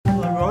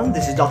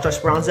this is Dr.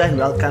 Esperanza and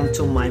welcome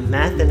to my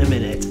Math in a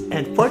Minute.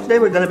 And for today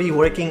we're going to be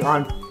working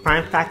on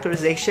prime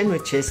factorization,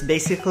 which is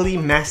basically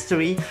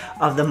mastery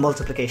of the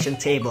multiplication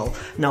table.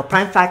 Now,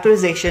 prime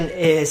factorization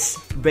is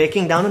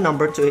breaking down a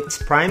number to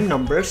its prime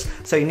numbers,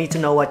 so you need to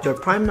know what your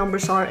prime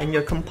numbers are and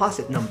your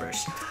composite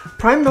numbers.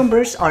 Prime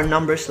numbers are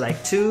numbers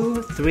like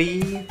 2,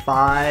 3,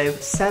 5,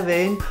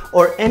 7,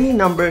 or any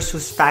numbers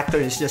whose factor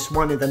is just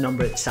 1 in the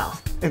number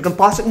itself. And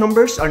composite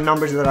numbers are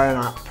numbers that are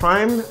not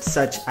prime,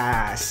 such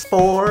as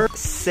 4,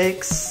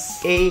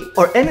 6, 8,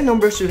 or any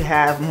numbers who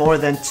have more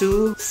than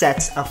 2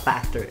 sets of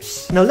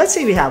factors. Now let's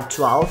say we have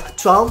 12.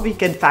 12 we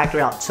can factor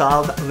out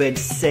 12 with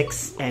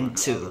 6 and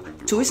 2.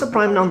 2 is a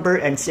prime number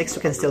and 6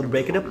 we can still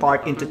break it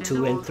apart into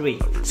 2 and 3.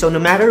 So no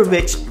matter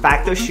which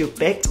factors you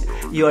picked,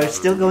 you are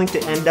still going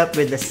to end up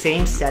with the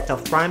same set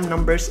of prime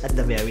numbers at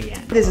the very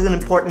end. This is an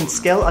important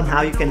skill on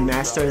how you can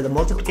master the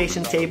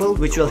multiplication table,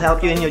 which will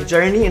help you in your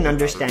journey in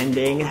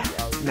understanding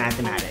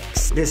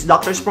mathematics. This is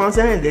Dr.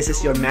 Esperanza and this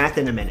is your Math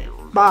in a Minute.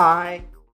 Bye!